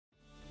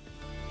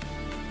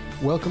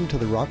Welcome to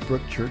the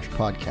Rockbrook Church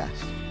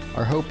podcast.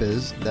 Our hope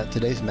is that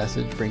today's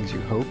message brings you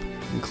hope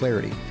and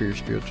clarity for your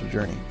spiritual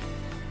journey.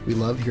 We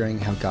love hearing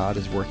how God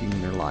is working in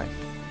your life.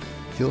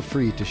 Feel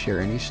free to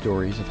share any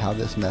stories of how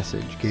this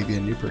message gave you a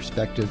new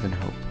perspective and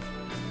hope.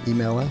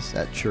 Email us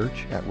at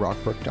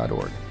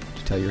church@rockbrook.org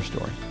to tell your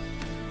story.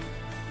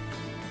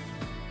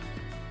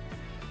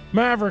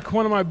 Maverick,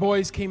 one of my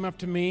boys, came up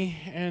to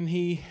me and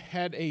he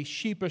had a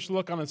sheepish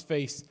look on his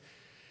face.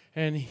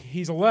 And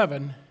he's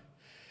 11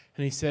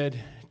 and he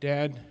said,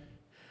 "Dad,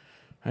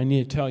 I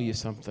need to tell you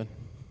something."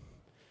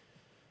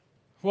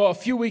 Well, a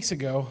few weeks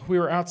ago, we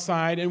were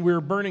outside and we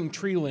were burning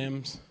tree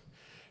limbs.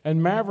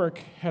 And Maverick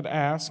had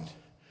asked,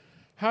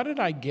 "How did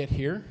I get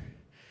here?"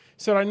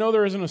 He said, "I know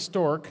there isn't a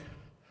stork.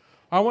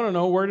 I want to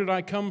know, where did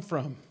I come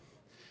from?"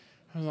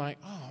 I was like,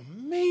 "Oh,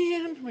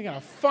 man, we got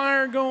a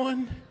fire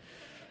going.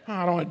 Oh,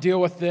 I don't want to deal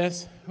with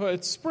this." Well,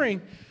 it's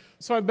spring.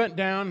 So I bent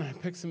down, I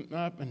picked them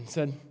up and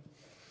said,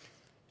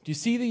 "Do you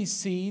see these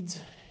seeds?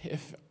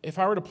 If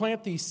I were to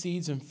plant these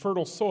seeds in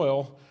fertile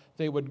soil,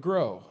 they would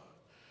grow."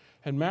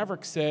 And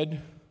Maverick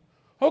said,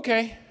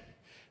 "Okay."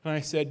 And I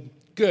said,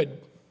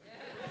 "Good."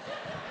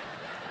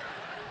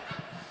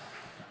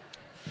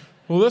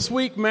 Well, this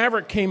week,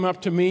 Maverick came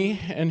up to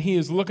me, and he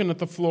is looking at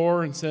the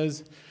floor and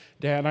says,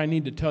 "Dad, I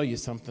need to tell you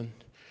something.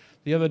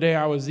 The other day,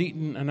 I was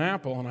eating an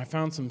apple, and I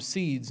found some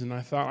seeds, and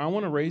I thought, I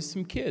want to raise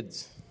some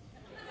kids."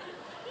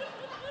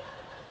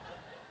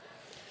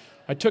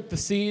 I took the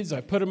seeds, I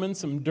put them in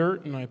some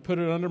dirt, and I put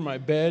it under my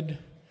bed.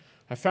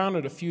 I found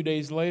it a few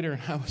days later,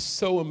 and I was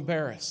so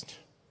embarrassed.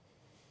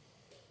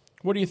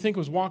 What do you think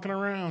was walking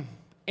around?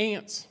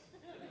 Ants.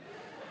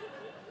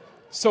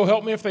 So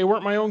help me, if they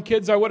weren't my own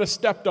kids, I would have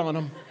stepped on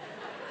them.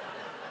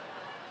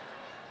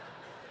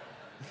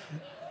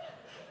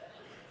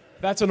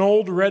 That's an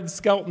old red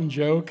skeleton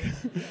joke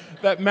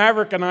that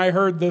Maverick and I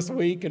heard this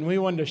week, and we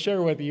wanted to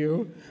share with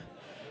you.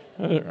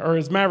 Or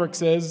as Maverick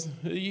says,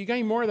 "You got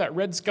any more of that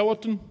red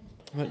skeleton?"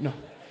 I'm like, "No,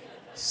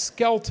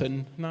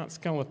 skeleton, not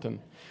skeleton."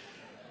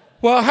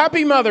 Well,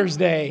 happy Mother's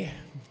Day.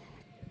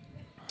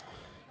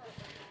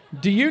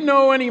 Do you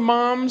know any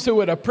moms who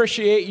would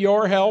appreciate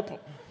your help?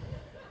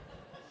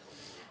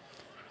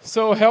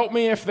 So help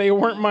me, if they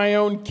weren't my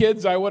own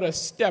kids, I would have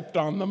stepped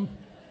on them.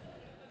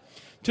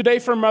 Today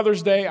for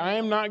Mother's Day, I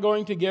am not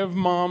going to give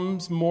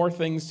moms more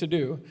things to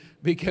do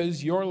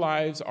because your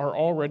lives are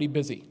already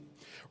busy.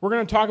 We're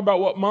going to talk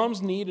about what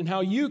moms need and how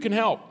you can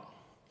help.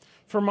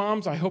 For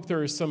moms, I hope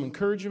there is some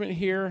encouragement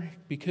here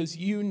because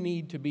you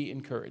need to be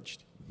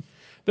encouraged.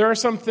 There are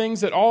some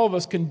things that all of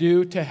us can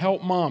do to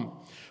help mom.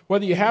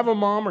 Whether you have a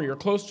mom or you're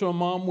close to a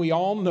mom, we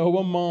all know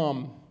a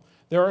mom.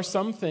 There are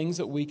some things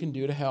that we can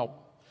do to help.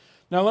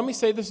 Now, let me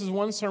say this is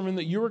one sermon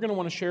that you are going to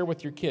want to share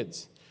with your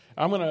kids.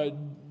 I'm going to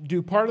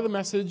do part of the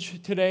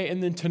message today,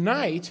 and then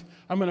tonight,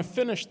 I'm going to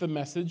finish the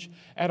message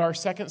at our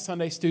second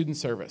Sunday student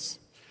service.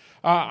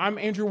 I'm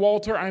Andrew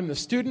Walter. I'm the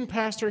student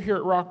pastor here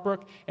at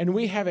Rockbrook, and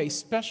we have a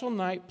special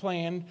night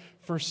planned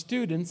for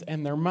students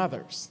and their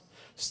mothers.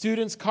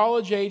 Students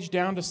college age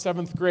down to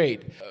 7th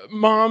grade.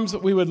 Moms,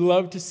 we would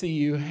love to see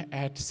you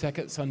at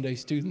second Sunday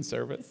student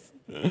service.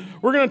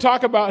 We're going to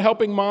talk about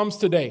helping moms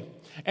today.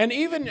 And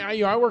even,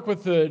 I work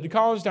with the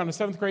college down to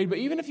 7th grade, but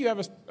even if you have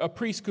a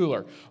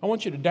preschooler, I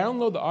want you to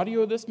download the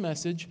audio of this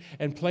message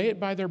and play it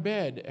by their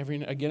bed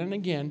again and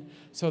again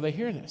so they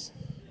hear this.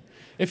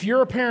 If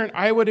you're a parent,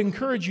 I would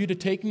encourage you to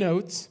take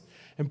notes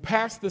and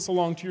pass this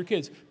along to your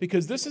kids,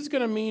 because this is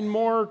going to mean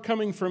more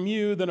coming from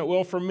you than it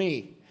will from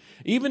me.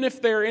 Even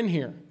if they're in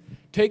here,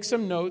 take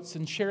some notes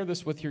and share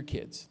this with your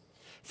kids.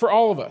 For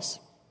all of us,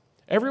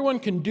 everyone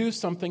can do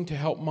something to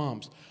help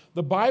moms.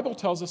 The Bible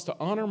tells us to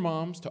honor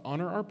moms, to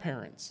honor our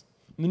parents.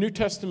 In the New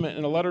Testament,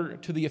 in a letter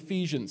to the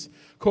Ephesians,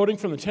 quoting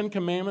from the Ten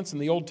Commandments in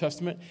the Old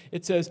Testament,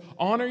 it says,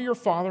 "Honor your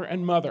father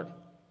and mother."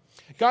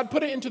 God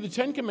put it into the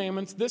Ten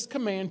Commandments, this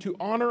command to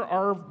honor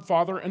our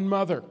father and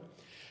mother.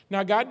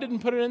 Now, God didn't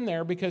put it in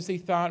there because he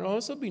thought, "Oh,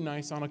 this will be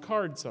nice on a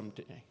card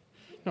someday."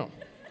 No.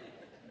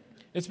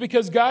 It's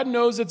because God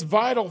knows it's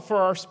vital for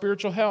our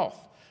spiritual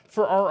health,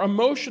 for our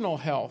emotional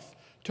health,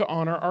 to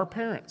honor our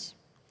parents.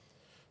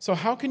 So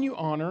how can you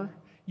honor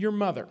your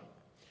mother?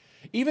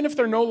 Even if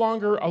they're no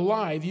longer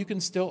alive, you can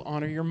still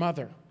honor your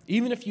mother.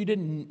 Even if you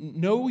didn't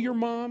know your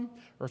mom,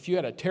 or if you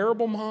had a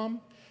terrible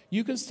mom,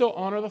 you can still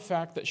honor the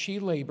fact that she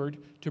labored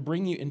to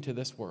bring you into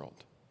this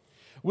world.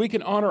 We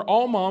can honor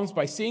all moms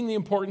by seeing the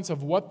importance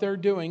of what they're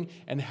doing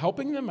and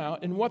helping them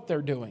out in what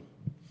they're doing.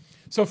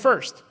 So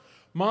first,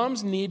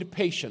 moms need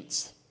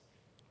patience.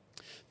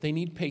 They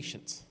need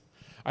patience.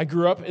 I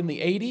grew up in the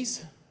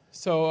 80s,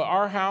 so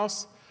our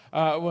house,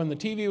 when the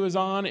TV was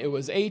on, it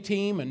was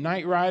A-Team and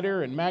Knight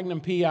Rider and Magnum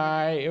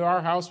P.I.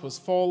 Our house was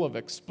full of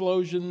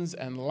explosions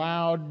and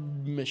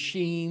loud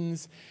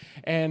machines,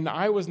 and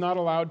I was not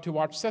allowed to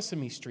watch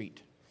Sesame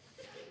Street.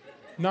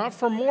 Not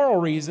for moral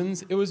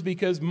reasons, it was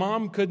because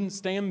Mom couldn't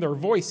stand their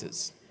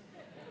voices.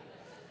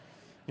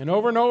 And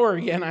over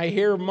again, I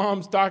hear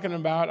moms talking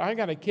about, "I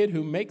got a kid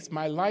who makes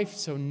my life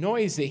so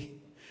noisy."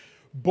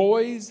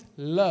 Boys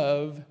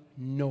love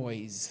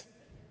noise.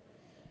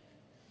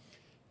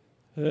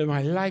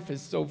 My life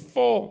is so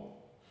full.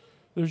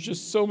 There's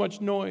just so much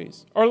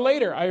noise. Or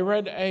later, I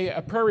read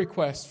a prayer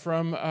request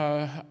from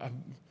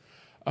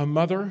a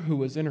mother who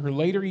was in her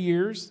later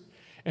years,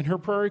 and her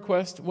prayer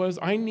request was,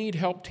 I need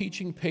help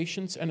teaching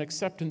patience and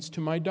acceptance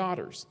to my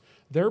daughters.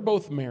 They're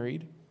both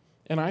married,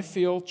 and I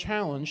feel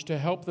challenged to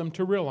help them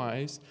to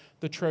realize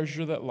the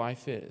treasure that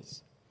life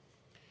is.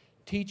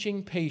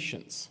 Teaching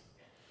patience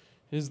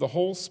is the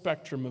whole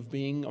spectrum of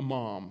being a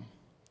mom.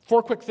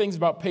 4 quick things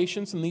about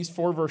patience in these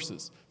 4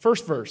 verses.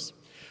 First verse,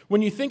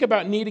 when you think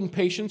about needing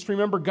patience,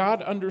 remember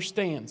God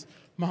understands.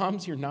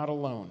 Moms, you're not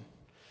alone.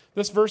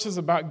 This verse is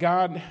about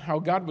God, how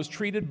God was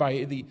treated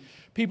by the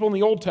people in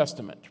the Old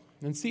Testament.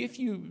 And see if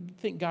you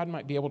think God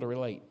might be able to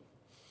relate.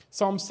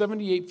 Psalm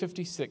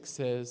 78:56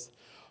 says,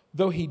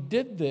 though he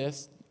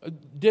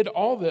did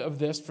all of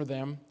this for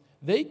them,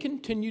 they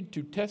continued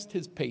to test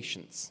his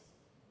patience.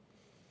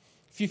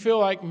 If you feel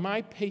like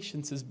my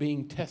patience is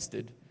being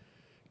tested,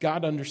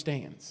 God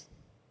understands.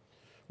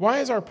 Why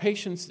is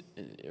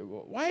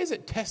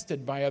it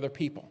tested by other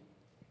people?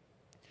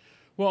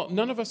 Well,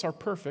 none of us are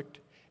perfect,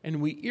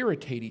 and we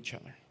irritate each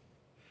other.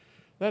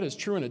 That is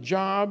true in a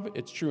job,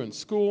 it's true in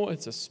school,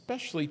 it's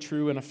especially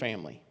true in a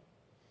family.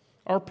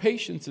 Our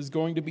patience is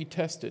going to be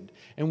tested,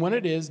 and when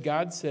it is,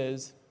 God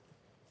says,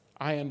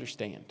 I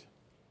understand.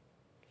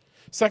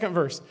 Second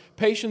verse,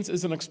 patience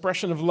is an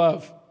expression of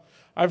love.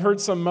 I've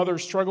heard some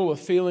mothers struggle with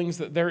feelings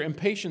that their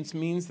impatience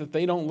means that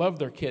they don't love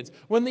their kids,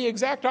 when the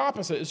exact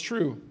opposite is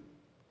true.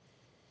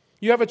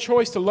 You have a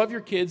choice to love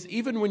your kids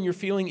even when you're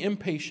feeling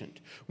impatient.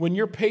 When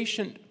you're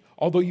patient,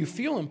 although you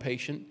feel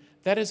impatient,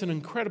 that is an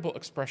incredible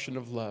expression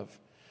of love.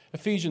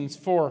 Ephesians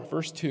 4,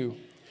 verse 2,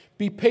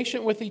 be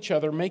patient with each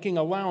other, making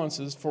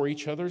allowances for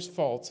each other's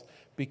faults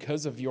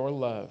because of your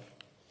love.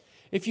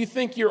 If you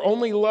think you're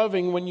only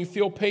loving when you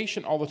feel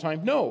patient all the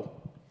time, no.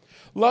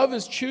 Love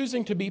is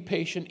choosing to be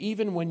patient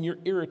even when you're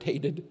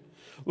irritated.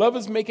 Love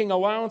is making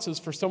allowances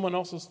for someone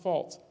else's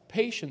faults.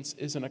 Patience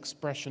is an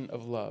expression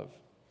of love.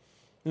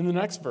 In the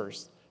next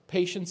verse,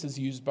 patience is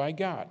used by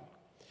God.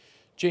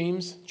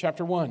 James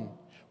chapter 1,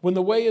 when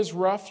the way is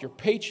rough, your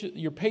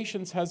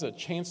patience has a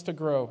chance to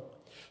grow.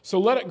 So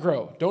let it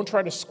grow. Don't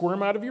try to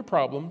squirm out of your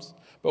problems,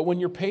 but when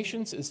your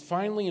patience is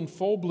finally in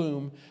full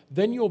bloom,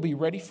 then you'll be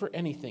ready for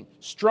anything.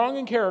 Strong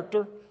in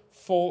character,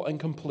 full and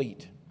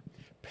complete.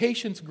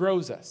 Patience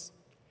grows us.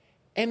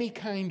 Any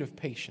kind of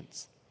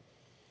patience.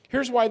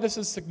 Here's why this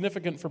is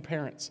significant for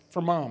parents,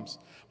 for moms,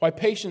 why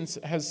patience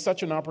has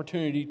such an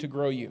opportunity to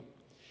grow you.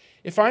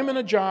 If I'm in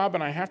a job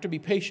and I have to be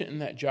patient in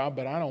that job,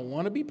 but I don't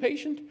want to be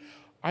patient,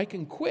 I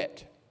can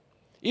quit.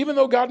 Even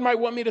though God might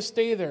want me to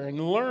stay there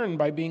and learn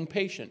by being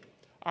patient,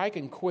 I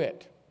can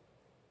quit.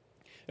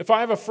 If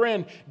I have a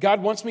friend,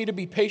 God wants me to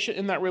be patient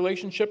in that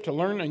relationship to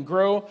learn and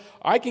grow,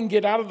 I can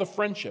get out of the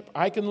friendship.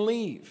 I can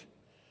leave.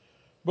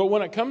 But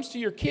when it comes to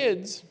your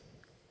kids,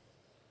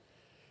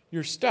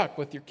 you're stuck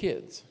with your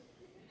kids.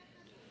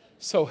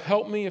 So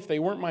help me, if they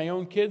weren't my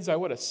own kids, I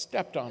would have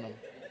stepped on them.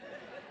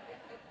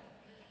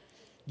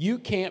 You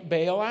can't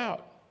bail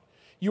out.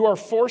 You are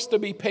forced to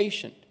be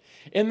patient.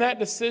 In that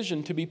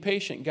decision to be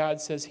patient, God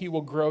says he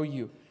will grow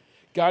you.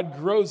 God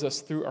grows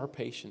us through our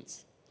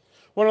patience.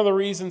 One of the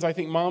reasons I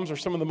think moms are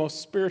some of the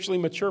most spiritually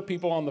mature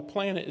people on the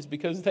planet is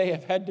because they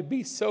have had to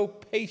be so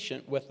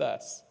patient with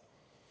us.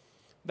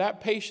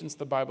 That patience,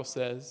 the Bible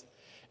says,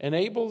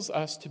 enables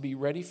us to be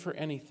ready for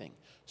anything,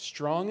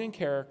 strong in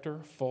character,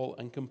 full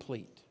and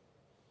complete.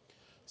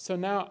 So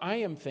now I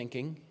am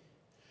thinking,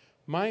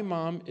 my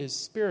mom is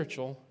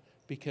spiritual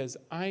because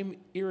I'm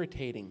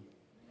irritating.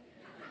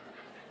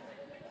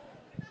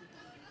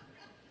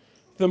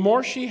 The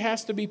more she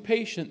has to be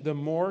patient, the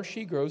more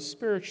she grows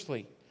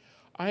spiritually.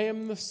 I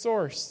am the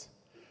source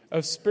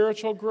of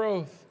spiritual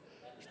growth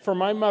for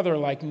my mother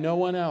like no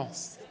one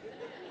else.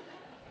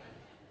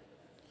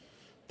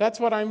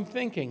 That's what I'm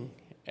thinking.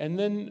 And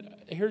then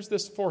here's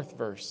this 4th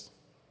verse.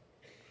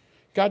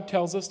 God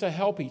tells us to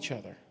help each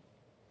other.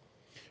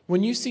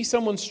 When you see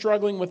someone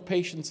struggling with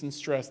patience and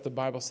stress, the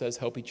Bible says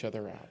help each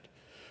other out.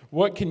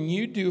 What can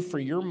you do for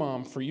your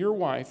mom, for your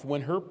wife,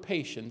 when her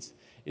patience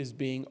is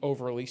being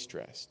overly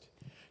stressed?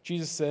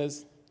 Jesus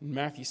says in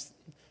Matthew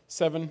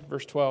 7,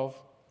 verse 12,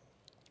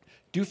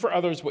 do for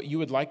others what you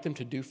would like them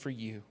to do for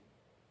you.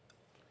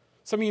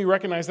 Some of you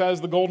recognize that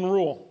as the golden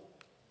rule.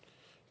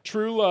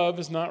 True love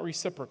is not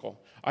reciprocal.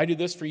 I do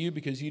this for you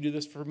because you do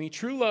this for me.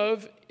 True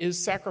love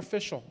is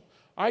sacrificial.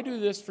 I do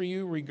this for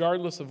you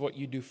regardless of what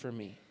you do for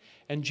me.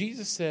 And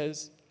Jesus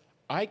says,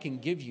 I can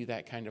give you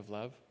that kind of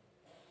love.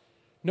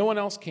 No one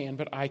else can,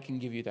 but I can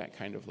give you that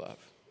kind of love.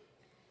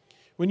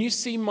 When you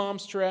see mom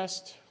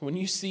stressed, when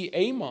you see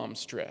a mom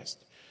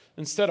stressed,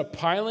 instead of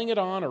piling it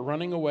on or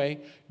running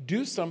away,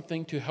 do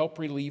something to help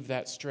relieve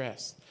that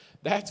stress.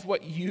 That's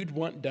what you'd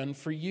want done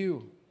for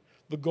you.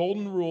 The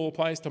golden rule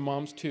applies to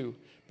moms too,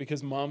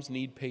 because moms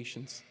need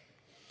patience.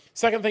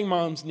 Second thing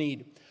moms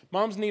need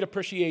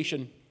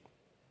appreciation.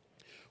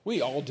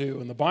 We all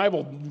do, and the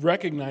Bible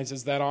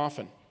recognizes that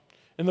often.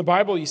 In the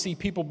Bible, you see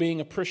people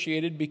being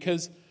appreciated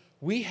because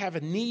we have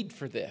a need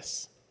for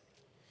this.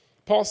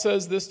 Paul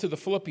says this to the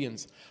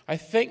Philippians, I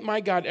thank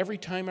my God every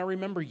time I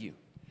remember you.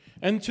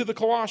 And to the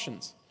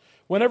Colossians,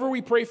 whenever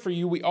we pray for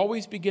you, we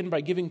always begin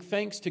by giving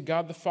thanks to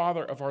God the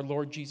Father of our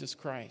Lord Jesus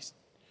Christ.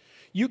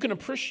 You can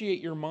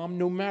appreciate your mom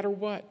no matter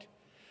what.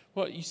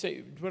 Well, you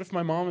say, what if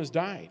my mom has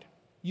died?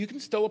 You can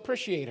still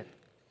appreciate her.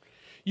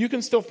 You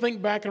can still think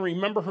back and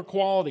remember her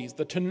qualities,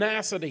 the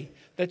tenacity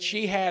that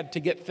she had to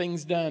get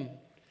things done.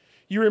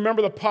 You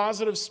remember the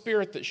positive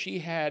spirit that she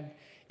had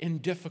in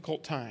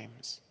difficult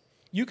times.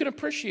 You can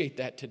appreciate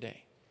that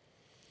today.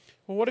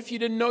 Well, what if you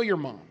didn't know your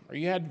mom or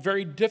you had a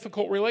very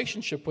difficult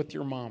relationship with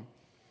your mom?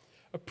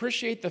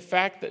 Appreciate the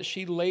fact that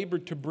she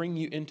labored to bring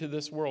you into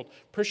this world.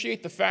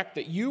 Appreciate the fact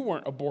that you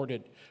weren't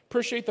aborted.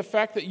 Appreciate the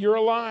fact that you're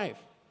alive.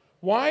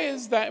 Why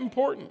is that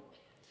important?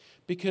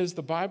 Because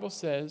the Bible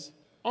says,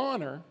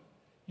 honor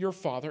your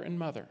father and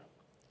mother.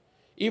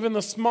 Even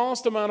the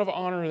smallest amount of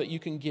honor that you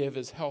can give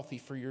is healthy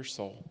for your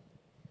soul.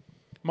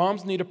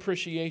 Moms need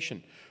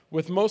appreciation.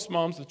 With most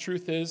moms, the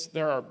truth is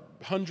there are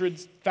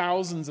hundreds,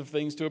 thousands of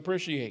things to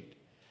appreciate.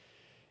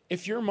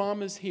 If your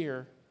mom is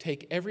here,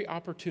 take every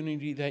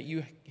opportunity that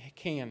you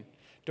can.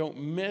 Don't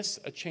miss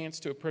a chance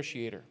to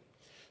appreciate her.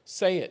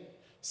 Say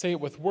it. Say it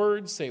with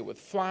words. Say it with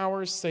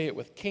flowers. Say it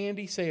with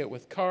candy. Say it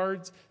with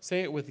cards.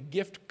 Say it with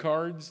gift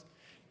cards.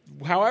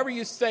 However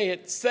you say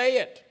it, say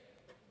it.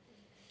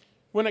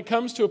 When it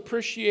comes to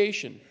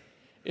appreciation,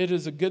 it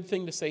is a good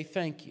thing to say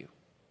thank you.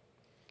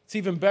 It's an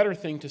even better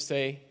thing to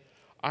say,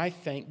 I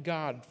thank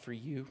God for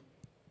you.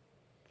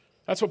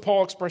 That's what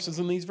Paul expresses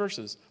in these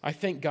verses. I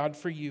thank God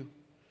for you.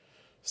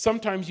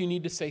 Sometimes you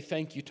need to say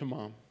thank you to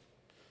mom.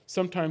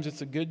 Sometimes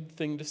it's a good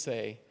thing to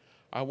say,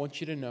 I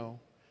want you to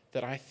know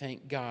that I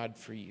thank God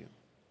for you.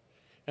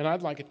 And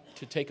I'd like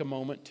to take a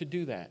moment to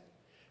do that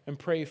and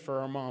pray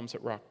for our moms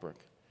at Rockbrook.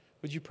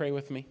 Would you pray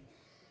with me?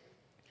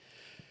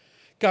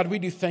 God, we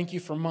do thank you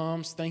for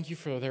moms. Thank you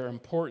for their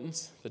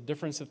importance, the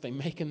difference that they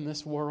make in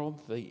this world,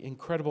 the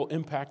incredible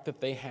impact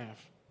that they have.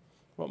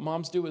 What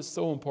moms do is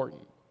so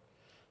important.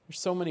 There's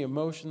so many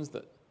emotions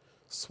that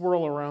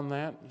swirl around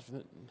that.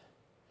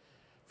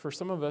 For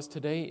some of us,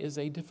 today is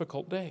a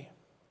difficult day.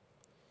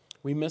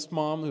 We miss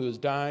mom who has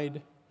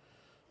died.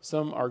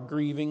 Some are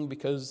grieving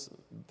because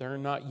they're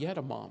not yet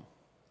a mom.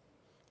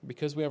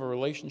 Because we have a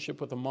relationship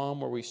with a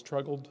mom where we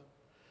struggled.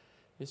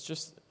 It's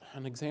just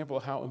an example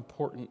of how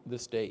important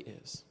this day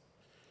is.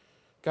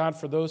 God,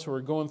 for those who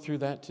are going through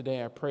that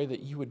today, I pray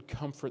that you would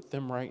comfort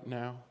them right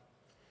now.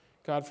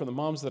 God, for the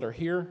moms that are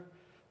here,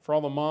 for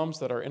all the moms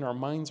that are in our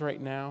minds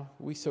right now,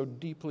 we so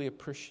deeply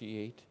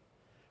appreciate.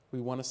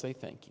 We want to say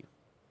thank you.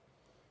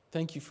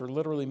 Thank you for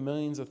literally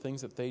millions of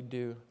things that they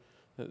do.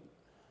 That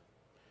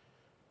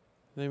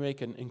they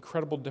make an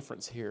incredible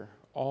difference here,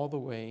 all the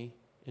way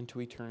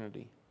into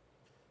eternity.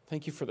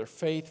 Thank you for their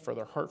faith, for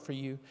their heart for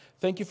you.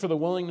 Thank you for the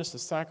willingness to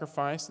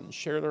sacrifice and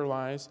share their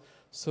lives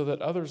so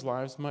that others'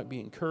 lives might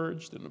be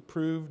encouraged and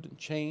approved and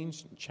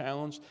changed and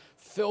challenged,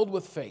 filled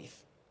with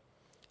faith.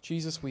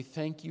 Jesus, we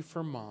thank you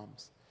for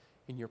moms.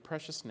 In your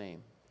precious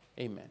name,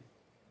 amen.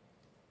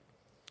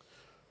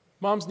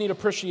 Moms need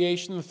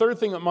appreciation. The third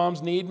thing that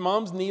moms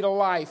need a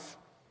life.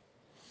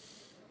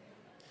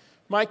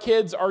 My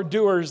kids are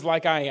doers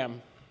like I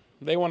am.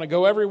 They want to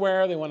go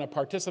everywhere. They want to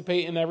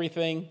participate in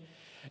everything.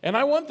 And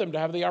I want them to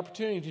have the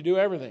opportunity to do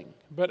everything.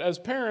 But as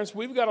parents,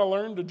 we've got to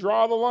learn to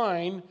draw the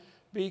line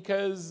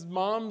because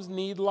moms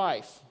need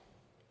life.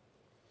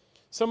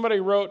 Mom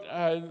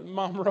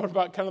wrote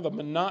about kind of the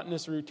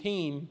monotonous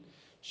routine.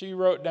 She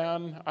wrote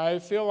down,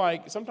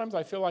 sometimes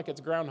I feel like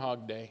it's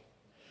Groundhog Day.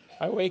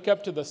 I wake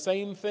up to the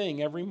same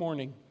thing every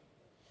morning.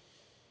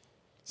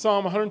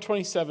 Psalm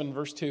 127,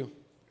 verse 2.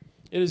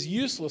 It is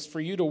useless for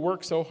you to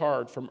work so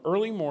hard from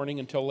early morning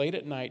until late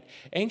at night,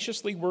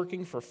 anxiously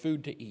working for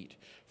food to eat,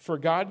 for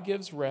God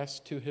gives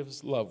rest to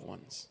his loved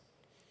ones.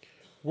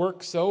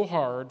 Work so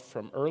hard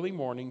from early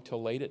morning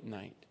till late at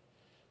night.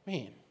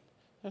 Man,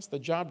 that's the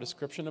job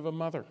description of a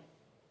mother.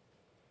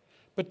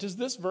 But does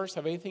this verse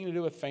have anything to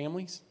do with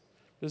families?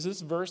 Does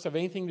this verse have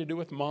anything to do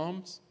with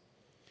moms?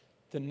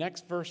 The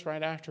next verse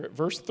right after it,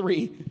 verse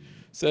 3,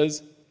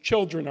 says,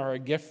 children are a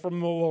gift from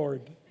the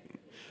Lord.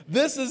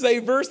 This is a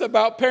verse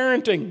about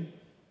parenting.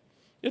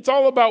 It's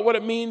all about what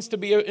it means to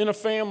be in a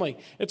family.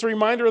 It's a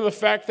reminder of the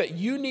fact that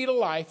you need a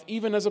life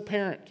even as a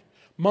parent.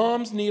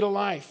 Moms need a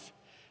life.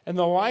 And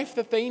the life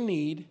that they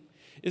need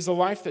is the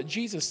life that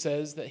Jesus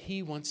says that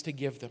he wants to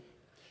give them.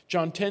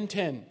 John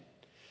 10:10,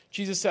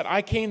 Jesus said,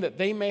 I came that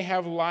they may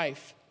have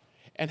life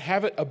and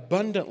have it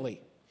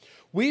abundantly.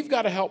 We've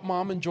got to help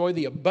mom enjoy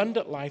the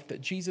abundant life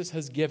that Jesus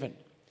has given.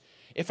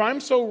 If I'm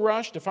so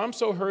rushed, if I'm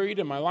so hurried,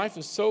 and my life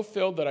is so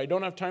filled that I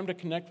don't have time to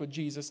connect with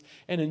Jesus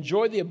and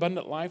enjoy the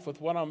abundant life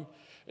with what am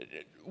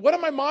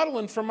I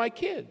modeling for my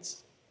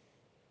kids?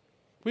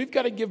 We've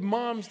got to give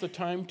moms the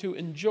time to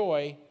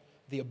enjoy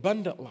the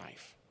abundant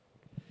life.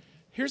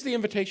 Here's the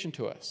invitation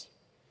to us.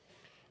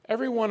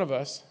 Every one of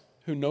us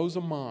who knows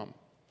a mom,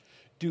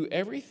 do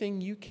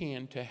everything you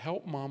can to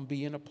help mom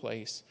be in a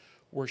place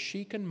where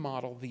she can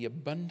model the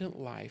abundant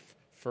life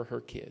for her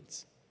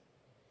kids.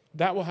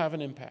 That will have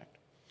an impact.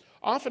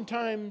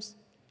 Oftentimes,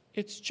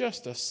 It's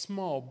just a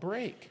small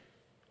break.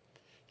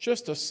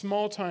 Just a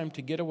small time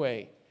to get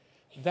away.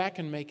 That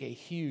can make a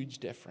huge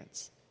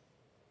difference.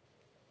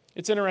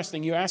 It's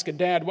interesting. You ask a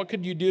dad, what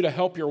could you do to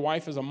help your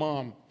wife as a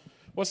mom?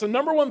 What's the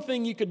number one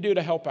thing you could do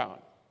to help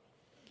out?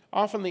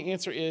 Often the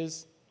answer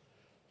is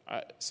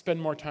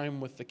spend more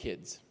time with the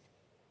kids.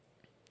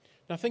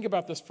 Now think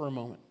about this for a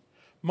moment.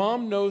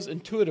 Mom knows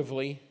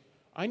intuitively,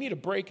 I need a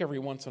break every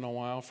once in a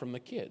while from the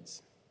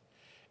kids.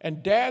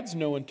 And dads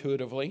know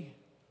intuitively,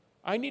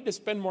 I need to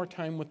spend more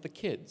time with the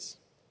kids.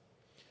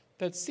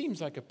 That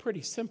seems like a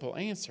pretty simple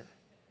answer.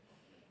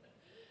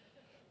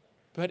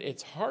 But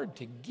it's hard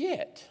to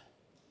get.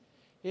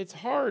 It's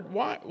hard.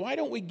 Why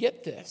don't we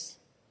get this?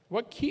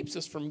 What keeps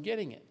us from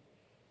getting it?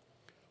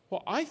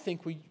 Well, I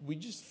think we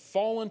just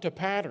fall into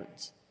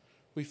patterns.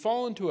 We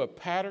fall into a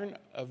pattern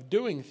of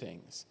doing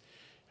things.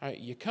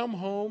 You come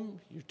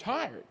home, you're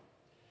tired.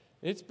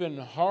 It's been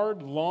a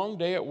hard, long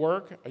day at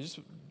work. I just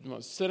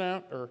want to sit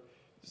down, or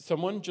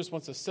someone just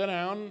wants to sit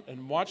down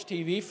and watch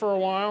TV for a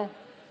while.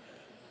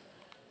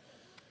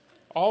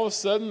 All of a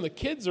sudden, the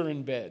kids are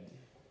in bed.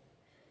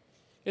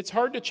 It's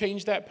hard to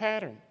change that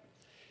pattern.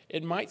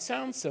 It might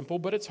sound simple,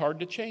 but it's hard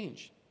to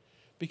change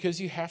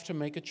because you have to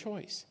make a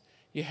choice.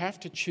 You have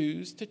to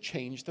choose to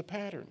change the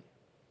pattern.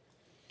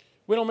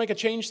 We don't make a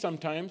change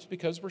sometimes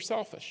because we're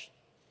selfish.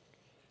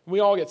 We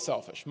all get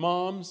selfish.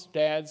 Moms,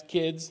 dads,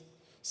 kids.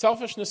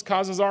 Selfishness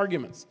causes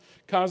arguments,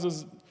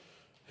 causes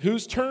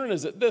whose turn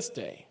is it this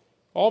day?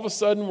 All of a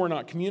sudden, we're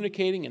not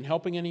communicating and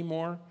helping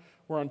anymore.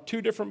 We're on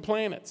two different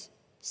planets.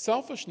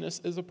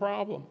 Selfishness is a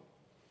problem.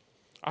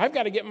 I've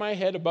got to get my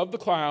head above the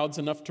clouds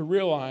enough to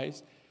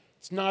realize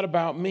it's not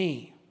about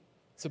me.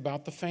 It's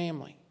about the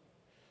family.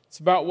 It's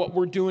about what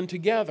we're doing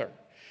together.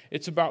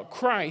 It's about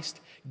Christ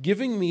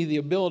giving me the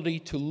ability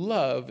to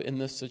love in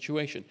this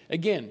situation.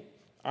 Again,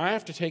 I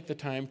have to take the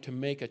time to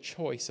make a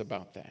choice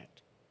about that.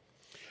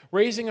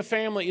 Raising a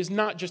family is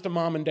not just a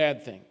mom and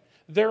dad thing.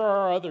 There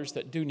are others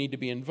that do need to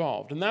be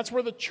involved. And that's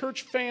where the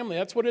church family,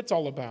 that's what it's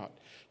all about,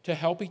 to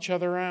help each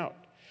other out.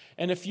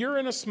 And if you're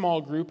in a small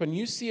group and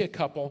you see a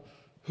couple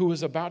who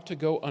is about to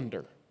go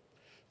under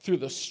through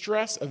the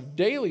stress of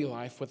daily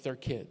life with their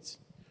kids,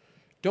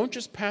 don't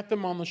just pat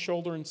them on the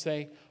shoulder and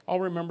say, I'll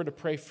remember to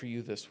pray for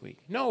you this week.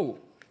 No,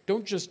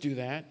 don't just do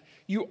that.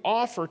 You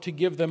offer to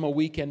give them a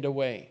weekend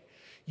away.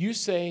 You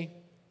say,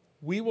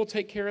 we will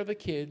take care of the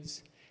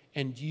kids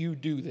and you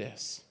do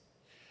this.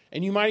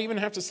 And you might even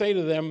have to say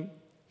to them,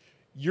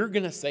 you're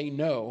going to say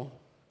no,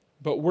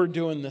 but we're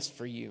doing this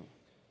for you.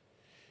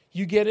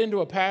 You get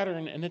into a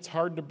pattern and it's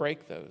hard to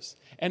break those.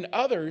 And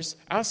others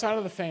outside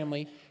of the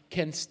family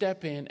can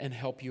step in and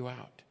help you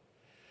out.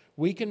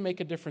 We can make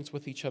a difference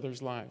with each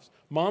other's lives.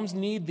 Moms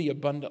need the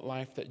abundant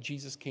life that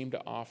Jesus came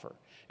to offer.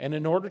 And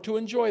in order to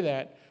enjoy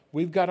that,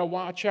 we've got to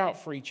watch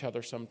out for each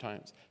other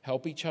sometimes,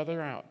 help each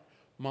other out.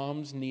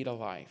 Moms need a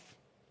life.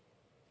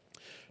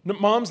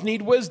 Moms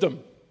need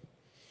wisdom.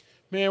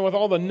 Man, with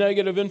all the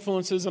negative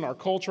influences in our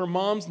culture,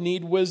 moms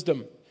need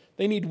wisdom.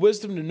 They need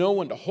wisdom to know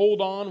when to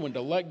hold on, when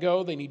to let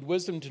go. They need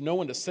wisdom to know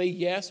when to say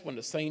yes, when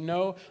to say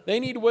no. They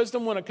need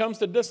wisdom when it comes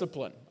to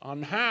discipline,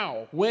 on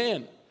how,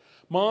 when.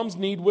 Moms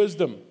need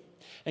wisdom.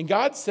 And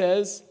God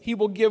says He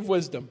will give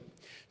wisdom.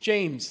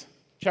 James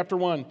chapter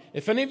 1,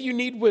 if any of you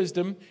need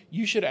wisdom,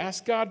 you should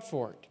ask God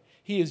for it.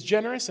 He is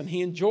generous and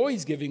He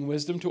enjoys giving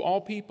wisdom to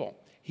all people.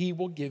 He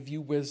will give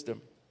you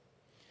wisdom.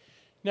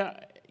 Now,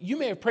 you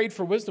may have prayed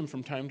for wisdom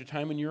from time to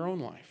time in your own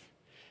life.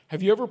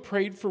 Have you ever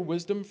prayed for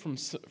wisdom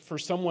for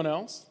someone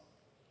else?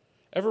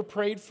 Ever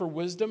prayed for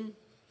wisdom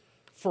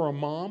for a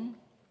mom?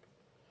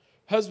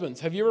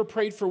 Husbands, have you ever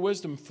prayed for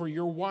wisdom for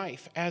your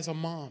wife as a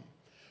mom?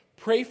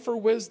 Pray for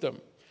wisdom.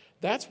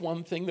 That's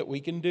one thing that we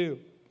can do.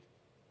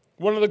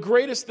 One of the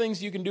greatest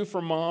things you can do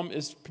for mom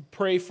is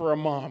pray for a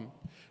mom.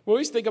 We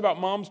always think about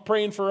moms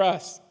praying for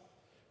us,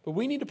 but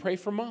we need to pray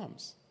for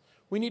moms.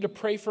 We need to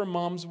pray for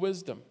mom's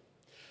wisdom.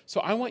 So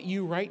I want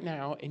you right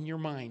now in your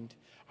mind,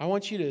 I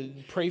want you to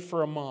pray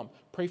for a mom.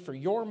 Pray for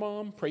your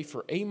mom, pray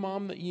for a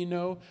mom that you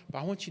know, but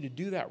I want you to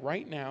do that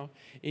right now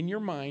in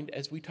your mind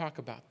as we talk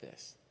about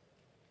this.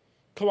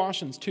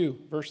 Colossians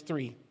 2, verse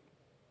 3.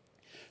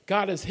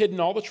 God has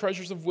hidden all the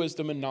treasures of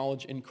wisdom and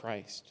knowledge in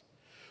Christ.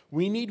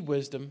 We need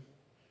wisdom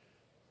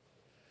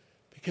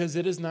because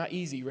it is not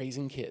easy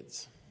raising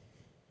kids.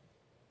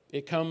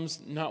 It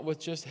comes not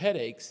with just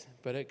headaches,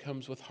 but it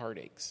comes with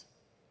heartaches.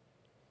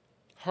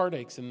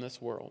 Heartaches in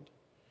this world.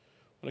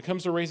 When it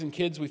comes to raising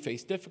kids, we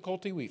face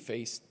difficulty, we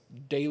face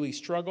daily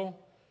struggle,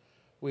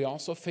 we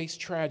also face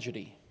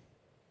tragedy.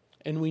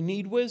 And we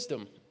need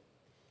wisdom.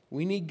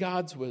 We need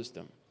God's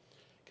wisdom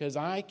because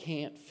I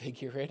can't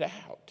figure it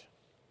out.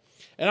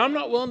 And I'm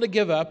not willing to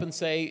give up and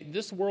say,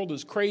 this world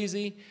is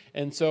crazy,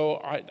 and so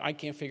I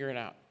can't figure it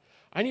out.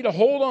 I need to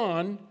hold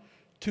on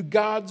to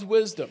God's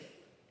wisdom.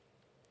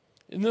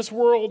 In this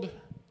world,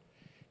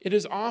 it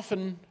is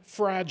often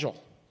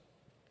fragile.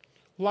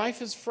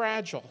 Life is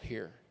fragile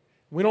here.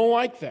 We don't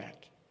like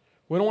that.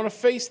 We don't want to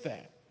face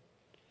that.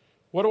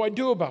 What do I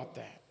do about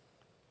that?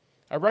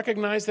 I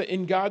recognize that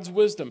in God's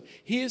wisdom,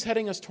 He is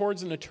heading us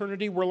towards an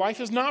eternity where life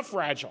is not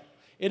fragile.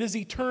 It is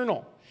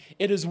eternal.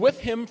 It is with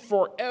Him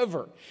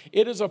forever.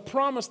 It is a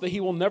promise that He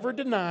will never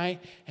deny,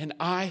 and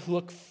I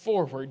look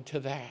forward to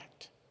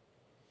that.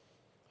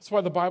 That's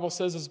why the Bible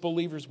says as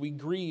believers we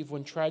grieve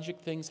when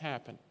tragic things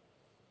happen,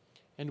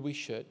 and we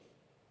should.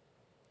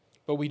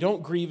 But we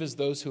don't grieve as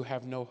those who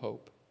have no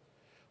hope.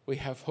 We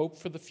have hope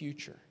for the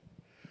future.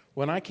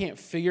 When I can't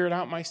figure it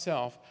out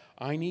myself,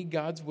 I need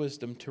God's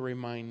wisdom to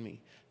remind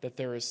me that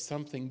there is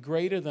something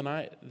greater than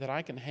that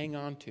I can hang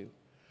on to.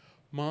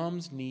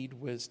 Moms need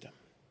wisdom.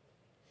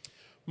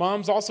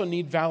 Moms also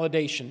need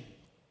validation.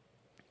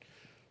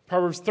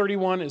 Proverbs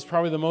 31 is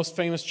probably the most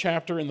famous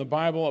chapter in the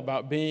Bible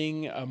about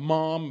being a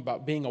mom,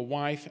 about being a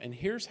wife. And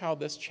here's how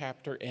this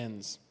chapter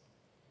ends.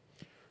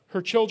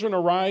 Her children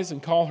arise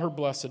and call her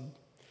blessed.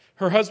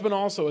 Her husband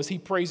also, as he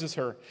praises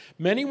her.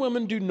 Many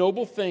women do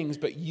noble things,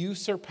 but you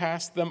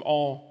surpass them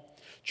all.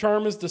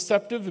 Charm is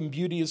deceptive and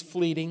beauty is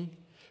fleeting,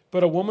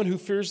 but a woman who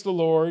fears the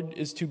Lord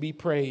is to be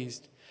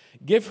praised.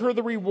 Give her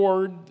the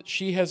reward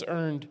she has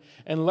earned,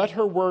 and let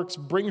her works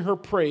bring her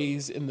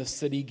praise in the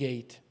city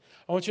gate.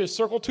 I want you to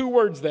circle 2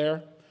 words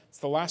there. It's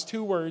the last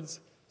 2 words,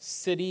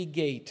 city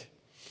gate.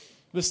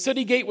 The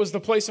city gate was the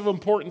place of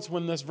importance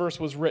when this verse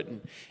was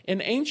written. In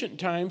ancient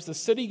times, the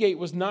city gate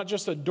was not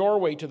just a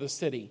doorway to the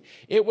city.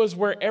 It was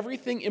where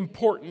everything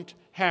important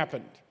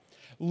happened.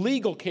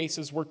 Legal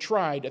cases were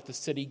tried at the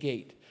city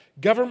gate.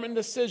 Government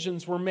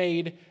decisions were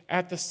made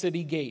at the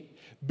city gate.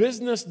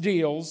 Business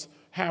deals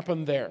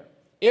happened there.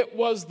 It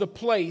was the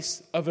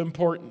place of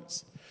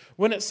importance.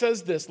 When it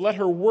says this, let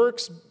her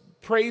works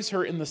praise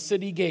her in the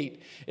city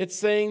gate, it's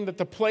saying that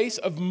the place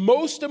of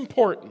most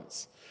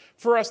importance,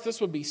 for us,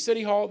 this would be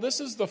City Hall. This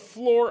is the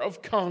floor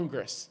of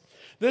Congress.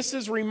 This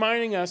is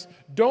reminding us,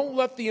 don't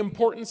let the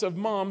importance of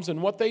moms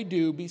and what they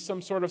do be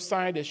some sort of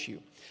side issue.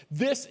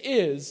 This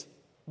is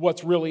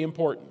what's really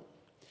important.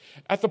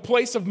 At the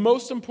place of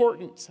most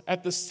importance,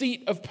 at the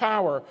seat of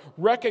power,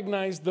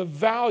 recognize the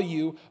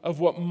value of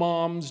what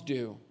moms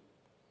do.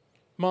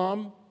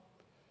 Mom,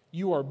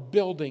 you are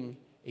building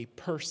a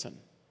person.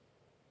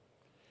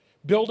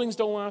 Buildings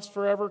don't last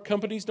forever.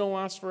 Companies don't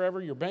last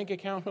forever. Your bank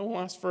account don't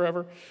last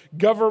forever.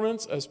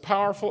 Governments, as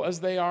powerful as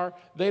they are,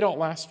 they don't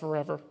last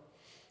forever.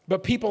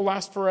 But people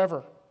last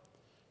forever.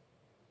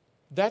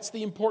 That's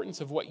the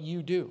importance of what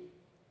you do.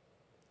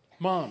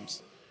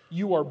 Moms,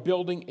 you are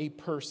building a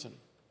person.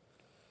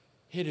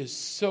 It is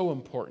so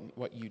important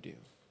what you do.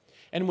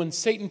 And when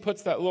Satan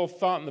puts that little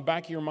thought in the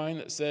back of your mind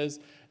that says,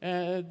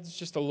 it's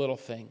just a little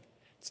thing.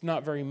 It's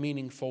not very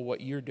meaningful what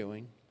you're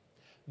doing.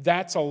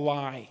 That's a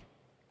lie.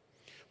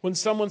 When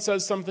someone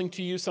says something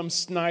to you, some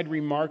snide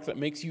remark that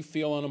makes you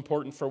feel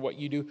unimportant for what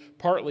you do,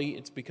 partly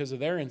it's because of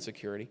their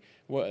insecurity.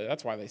 Well,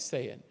 that's why they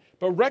say it.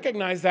 But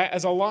recognize that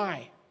as a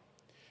lie.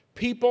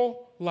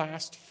 People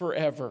last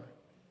forever.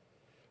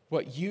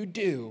 What you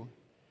do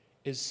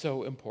is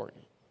so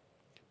important.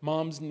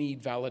 Moms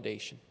need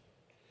validation.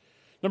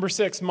 Number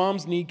 6,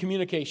 moms need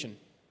communication.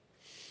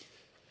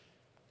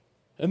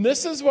 And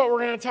this is what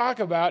we're going to talk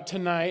about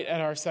tonight at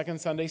our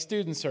second Sunday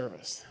student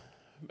service.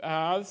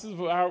 This is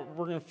how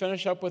we're going to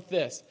finish up with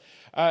this.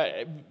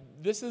 I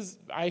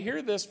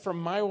hear this from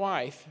my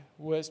wife,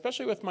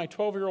 especially with my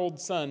 12-year-old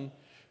son,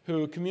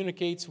 who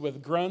communicates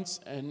with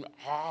grunts and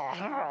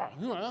I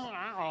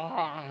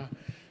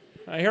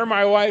hear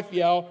my wife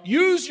yell,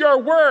 "Use your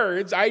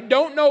words, I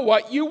don't know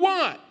what you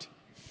want."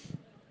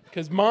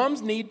 Because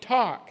moms need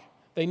talk.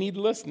 They need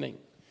listening.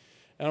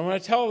 And I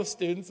want to tell the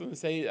students and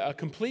say a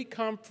complete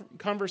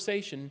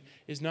conversation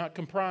is not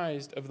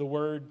comprised of the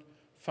word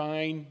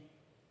fine.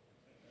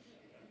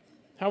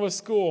 How was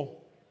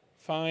school?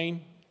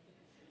 Fine.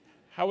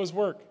 How was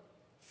work?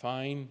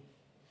 Fine.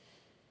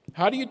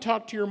 How do you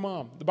talk to your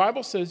mom? The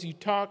Bible says you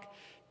talk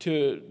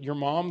to your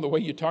mom the way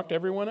you talk to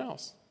everyone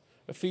else.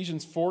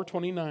 Ephesians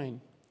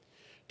 4:29.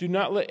 Do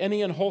not let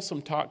any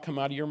unwholesome talk come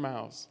out of your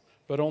mouths,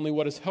 but only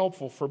what is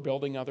helpful for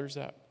building others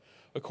up,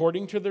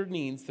 according to their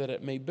needs, that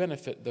it may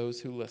benefit those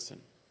who listen.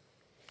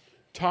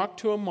 Talk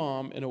to a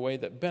mom in a way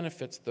that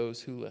benefits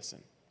those who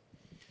listen.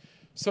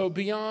 So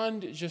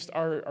beyond just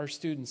our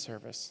student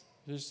service,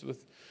 just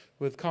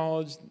with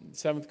college,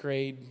 7th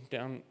grade,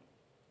 down,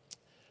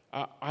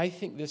 I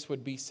think this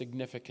would be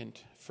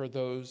significant for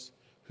those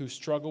who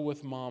struggle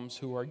with moms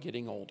who are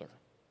getting older,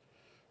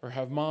 or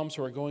have moms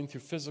who are going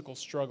through physical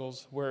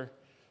struggles where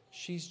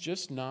she's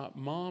just not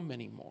mom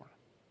anymore.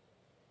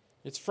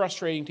 It's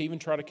frustrating to even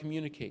try to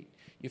communicate.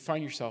 You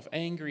find yourself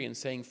angry and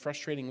saying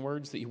frustrating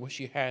words that you wish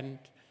you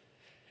hadn't.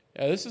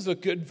 This is a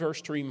good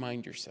verse to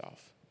remind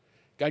yourself.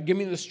 God, give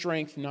me the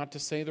strength not to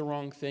say the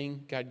wrong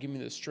thing. God, give me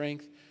the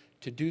strength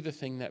to do the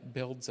thing that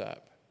builds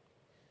up.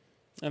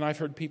 And I've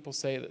heard people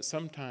say that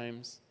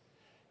sometimes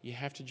you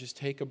have to just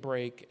take a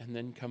break and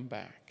then come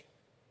back.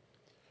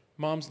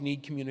 Moms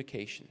need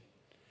communication.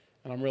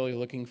 And I'm really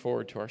looking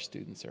forward to our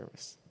student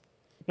service.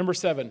 Number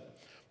 7,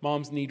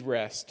 moms need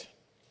rest.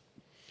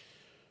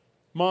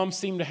 Moms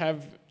seem to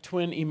have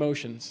twin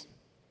emotions,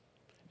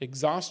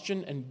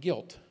 exhaustion and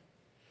guilt.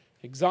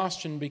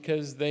 exhaustion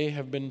because they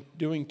have been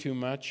doing too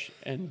much,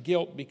 and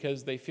guilt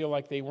because they feel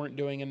like they weren't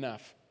doing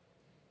enough.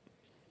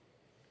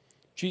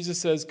 Jesus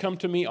says, "Come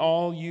to me,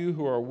 all you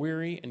who are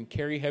weary and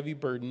carry heavy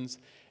burdens,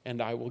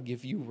 and I will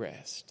give you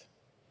rest."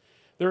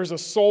 There is a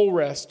soul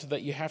rest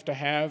that you have to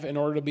have in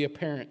order to be a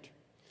parent.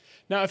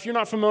 Now, if you're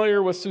not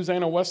familiar with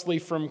Susanna Wesley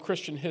from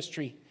Christian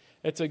history,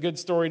 it's a good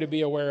story to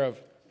be aware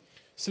of.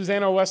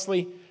 Susanna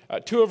Wesley,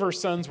 two of her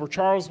sons were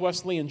Charles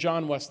Wesley and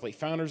John Wesley,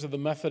 founders of the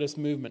Methodist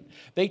movement.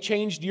 They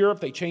changed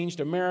Europe, they changed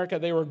America.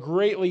 They were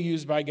greatly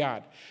used by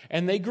God.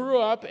 And they grew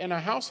up in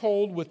a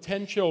household with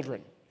 10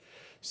 children.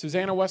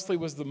 Susanna Wesley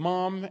was the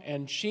mom,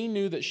 and she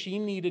knew that she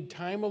needed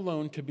time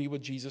alone to be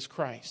with Jesus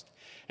Christ.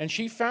 And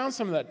she found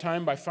some of that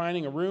time by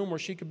finding a room where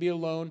she could be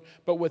alone.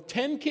 But with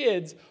 10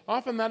 kids,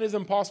 often that is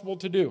impossible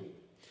to do.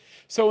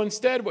 So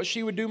instead, what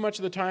she would do much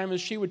of the time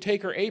is she would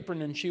take her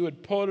apron and she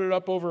would pull it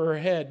up over her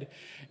head.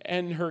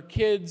 And her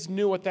kids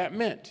knew what that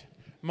meant.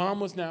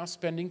 Mom was now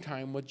spending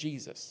time with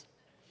Jesus.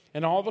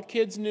 And all the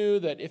kids knew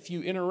that if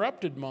you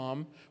interrupted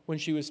Mom when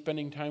she was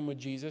spending time with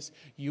Jesus,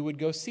 you would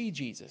go see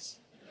Jesus.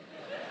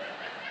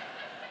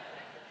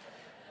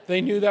 They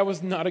knew that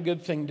was not a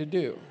good thing to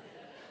do.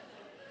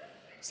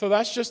 So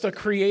that's just a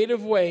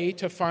creative way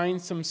to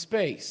find some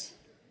space.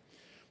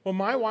 Well,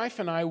 my wife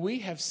and I, we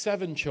have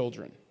 7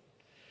 children.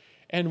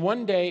 And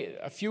one day,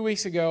 a few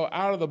weeks ago,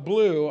 out of the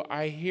blue,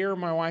 I hear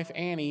my wife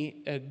Annie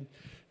in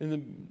the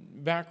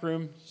back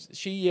room.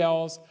 She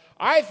yells,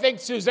 "I think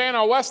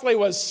Susanna Wesley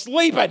was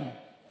sleeping."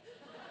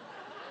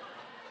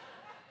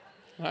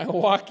 I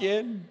walk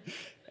in,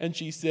 and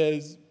she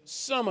says,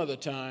 "Some of the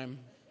time."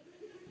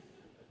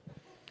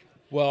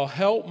 Well,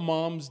 help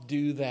moms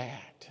do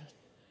that.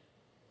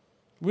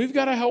 We've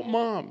got to help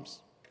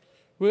moms.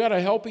 We've got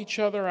to help each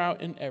other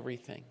out in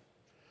everything.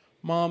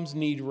 Moms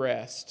need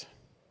rest.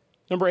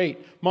 Number 8,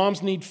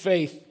 moms need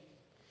faith.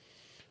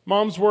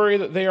 Moms worry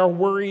that they are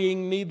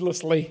worrying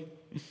needlessly.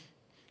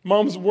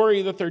 Moms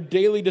worry that their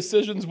daily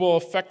decisions will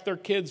affect their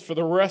kids for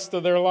the rest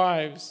of their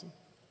lives.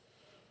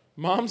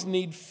 Moms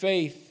need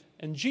faith,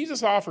 and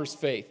Jesus offers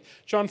faith.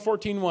 John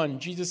 14:1,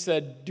 Jesus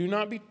said,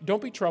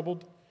 "Don't be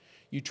troubled.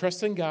 You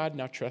trust in God,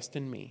 now trust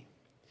in me."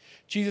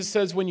 Jesus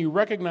says when you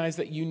recognize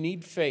that you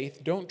need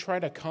faith, don't try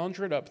to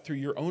conjure it up through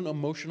your own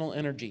emotional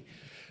energy.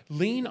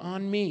 Lean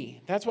on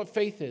me. That's what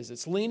faith is.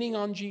 It's leaning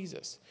on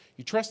Jesus.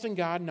 You trust in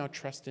God, now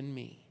trust in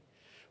me.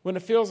 When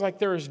it feels like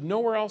there is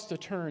nowhere else to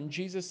turn,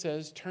 Jesus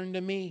says, turn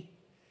to me.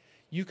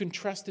 You can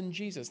trust in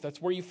Jesus.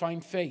 That's where you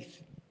find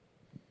faith.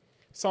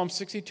 Psalm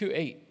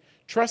 62:8.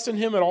 Trust in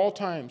him at all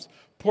times.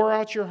 Pour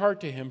out your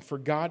heart to him, for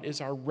God is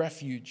our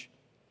refuge.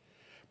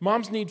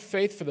 Moms need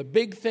faith for the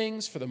big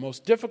things, for the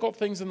most difficult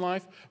things in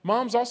life.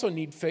 Moms also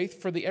need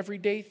faith for the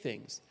everyday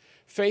things.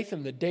 Faith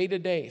in the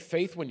day-to-day.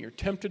 Faith when you're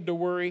tempted to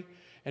worry.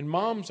 And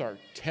moms are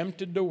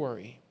tempted to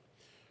worry.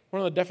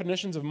 One of the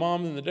definitions of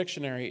mom in the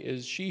dictionary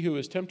is she who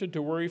is tempted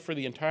to worry for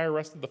the entire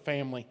rest of the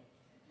family.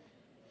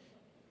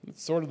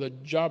 It's sort of the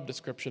job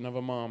description of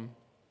a mom.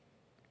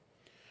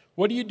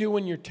 What do you do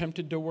when you're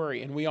tempted to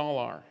worry? And we all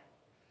are.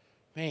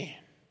 Man,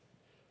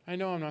 I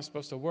know I'm not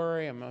supposed to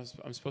worry. I'm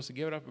supposed to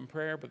give it up in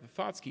prayer, but the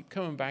thoughts keep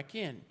coming back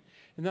in.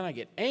 And then I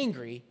get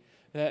angry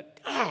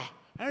that, I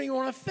don't even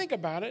want to think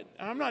about it.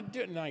 I'm not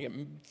doing it. And I get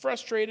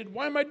frustrated.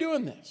 Why am I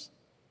doing this?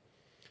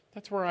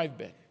 That's where I've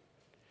been.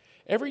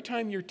 Every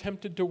time you're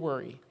tempted to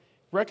worry,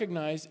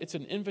 recognize it's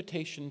an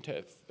invitation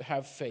to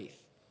have faith.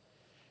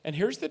 And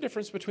here's the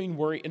difference between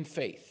worry and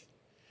faith.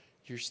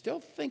 You're still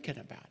thinking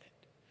about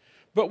it.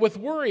 But with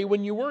worry,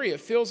 when you worry,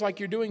 it feels like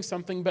you're doing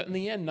something, but in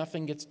the end,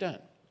 nothing gets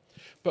done.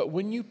 But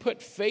when you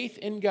put faith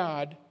in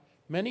God,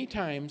 many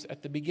times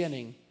at the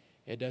beginning,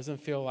 it doesn't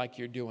feel like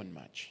you're doing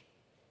much.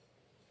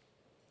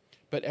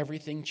 But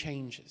everything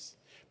changes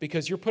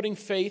because you're putting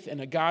faith in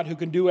a God who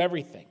can do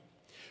everything.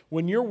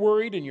 When you're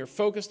worried and you're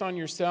focused on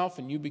yourself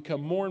and you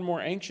become more and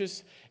more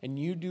anxious and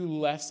you do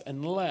less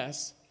and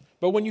less,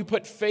 but when you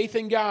put faith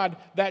in God,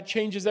 that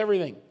changes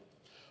everything.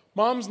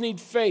 Moms need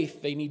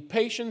faith. They need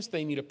patience.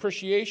 They need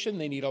appreciation.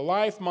 They need a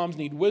life. Moms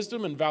need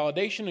wisdom and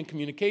validation and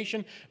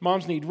communication.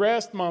 Moms need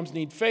rest. Moms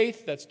need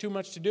faith. That's too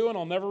much to do, and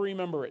I'll never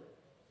remember it.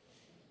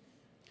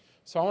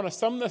 So I want to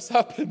sum this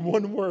up in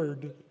one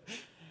word.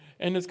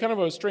 And it's kind of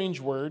a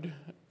strange word,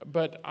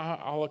 but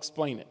I'll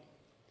explain it.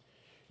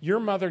 Your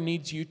mother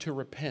needs you to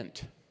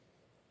repent.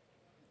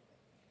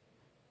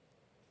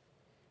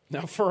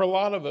 Now, for a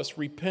lot of us,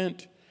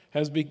 repent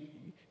has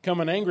become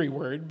an angry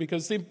word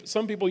because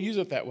some people use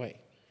it that way.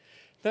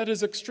 That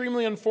is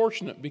extremely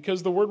unfortunate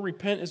because the word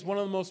repent is one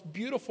of the most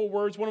beautiful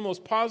words, one of the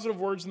most positive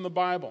words in the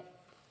Bible.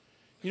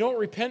 You know what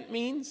repent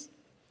means?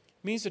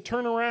 It means to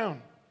turn around.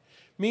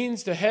 It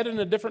means to head in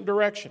a different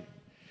direction.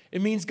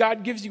 It means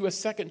God gives you a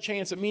second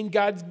chance. It means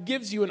God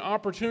gives you an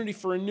opportunity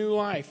for a new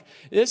life.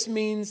 This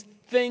means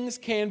things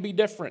can be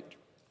different.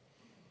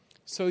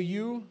 So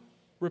you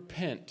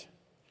repent.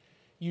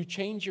 You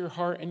change your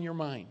heart and your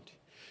mind.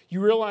 You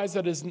realize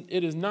that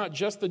it is not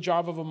just the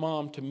job of a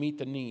mom to meet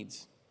the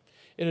needs.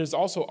 it is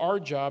also our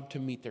job to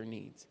meet their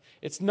needs.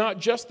 It's not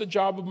just the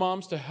job of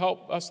moms to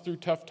help us through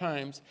tough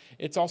times.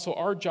 It's also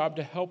our job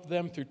to help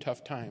them through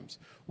tough times.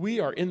 We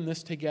are in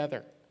this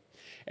together.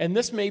 And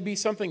this may be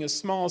something as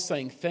small as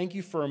saying thank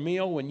you for a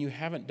meal when you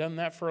haven't done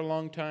that for a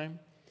long time.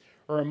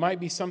 Or it might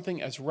be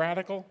something as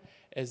radical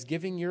as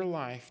giving your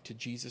life to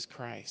Jesus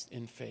Christ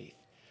in faith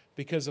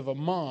because of a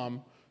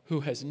mom who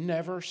has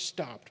never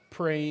stopped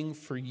praying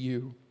for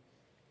you.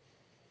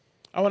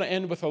 I want to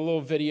end with a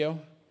little video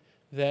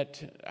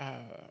that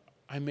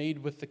I made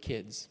with the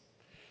kids.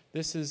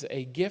 This is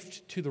a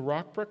gift to the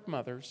Rockbrook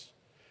mothers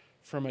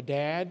from a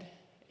dad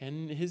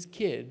and his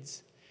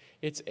kids.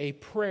 It's a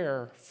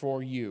prayer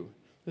for you.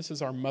 This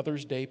is our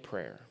Mother's Day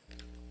prayer.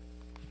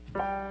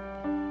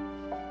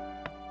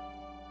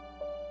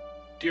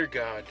 Dear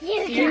God.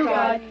 Dear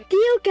God.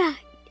 Dear God.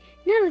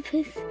 None of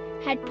us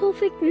had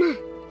perfect moms.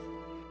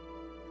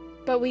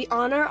 But we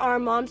honor our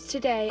moms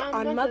today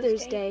on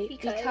Mother's Day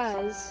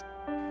because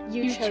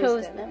you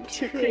chose them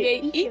to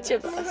create each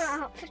of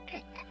us.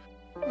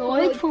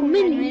 Lord, for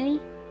many.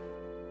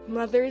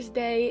 Mother's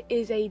Day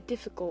is a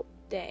difficult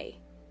day.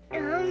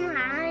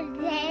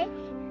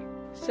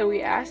 So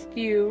we ask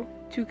you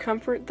to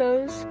comfort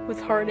those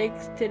with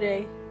heartaches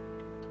today.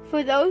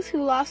 For those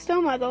who lost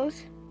their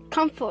mothers,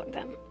 comfort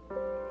them.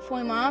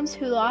 For moms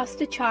who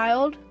lost a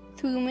child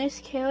through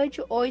miscarriage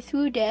or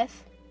through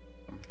death,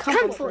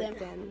 comfort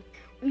them.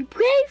 We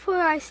pray for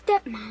our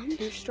stepmoms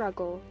who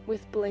struggle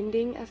with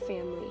blending a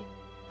family.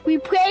 We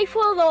pray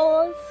for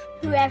those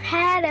who have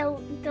had a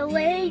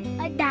delayed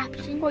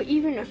adoption or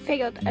even a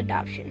failed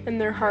adoption,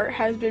 and their heart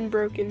has been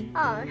broken.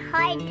 Our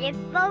heart is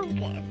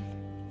broken.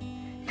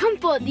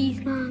 Comfort these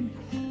moms.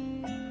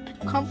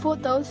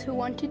 Comfort those who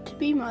wanted to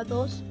be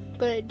mothers,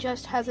 but it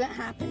just hasn't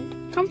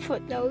happened.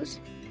 Comfort those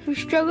who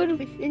struggled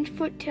with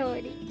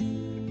infertility.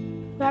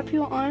 Wrap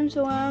your arms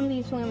around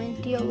these women,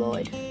 dear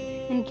Lord,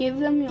 and give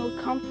them your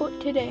comfort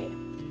today.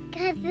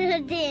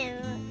 Comfort them.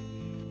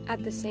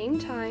 At the same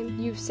time,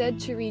 you've said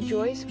to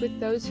rejoice with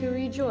those who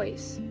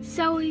rejoice.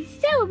 So we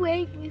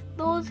celebrate with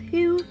those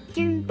who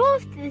give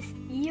birth this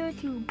year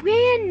to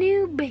brand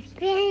new baby.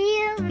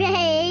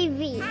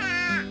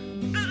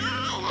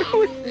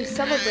 We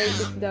celebrate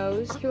with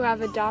those who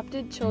have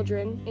adopted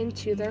children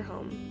into their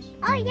homes.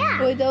 Oh yeah.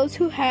 For those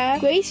who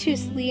have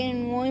graciously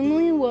and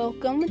warmly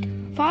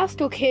welcomed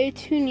foster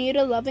kids who need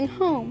a loving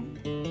home.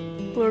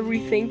 Lord, we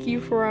thank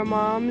you for our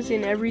moms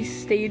in every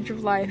stage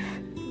of life.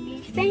 We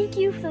thank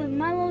you for the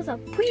mothers of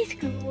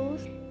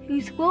preschoolers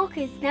whose work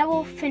is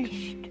never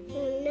finished.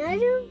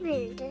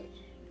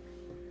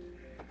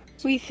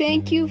 We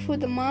thank you for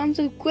the moms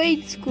of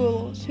grade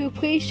schoolers who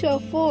play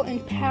chauffeur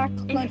and pack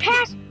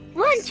lunches.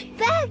 Lunch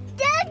back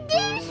the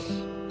dish.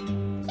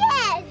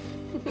 Yes.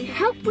 And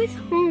help with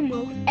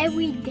homework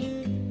every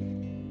day.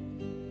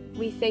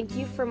 We thank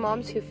you for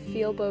moms who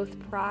feel both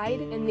pride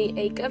and the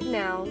ache of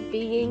now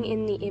being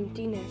in the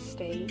empty nest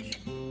stage.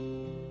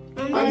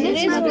 On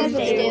this Mother's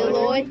Day,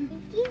 Lord,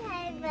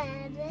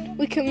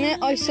 we commit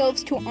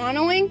ourselves to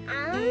honoring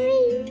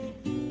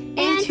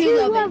and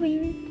to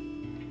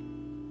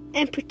loving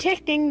and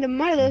protecting the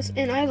mothers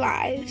in our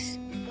lives.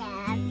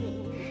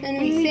 And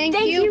we thank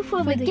you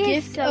for the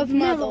gift of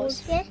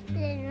mothers.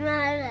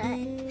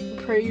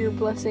 Pray your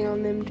blessing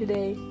on them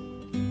today.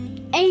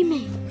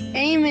 Amen.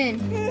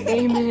 Amen.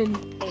 Amen.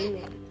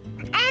 Amen.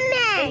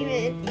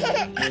 Amen.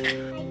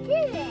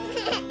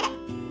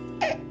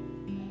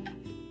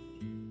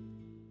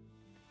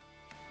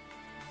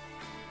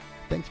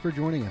 Thanks for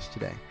joining us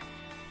today.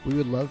 We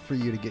would love for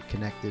you to get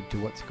connected to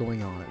what's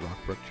going on at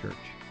Rockbrook Church.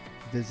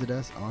 Visit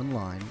us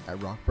online at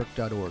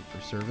rockbrook.org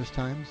for service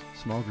times,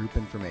 small group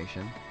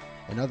information,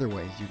 and other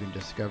ways you can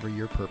discover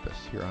your purpose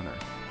here on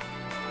earth.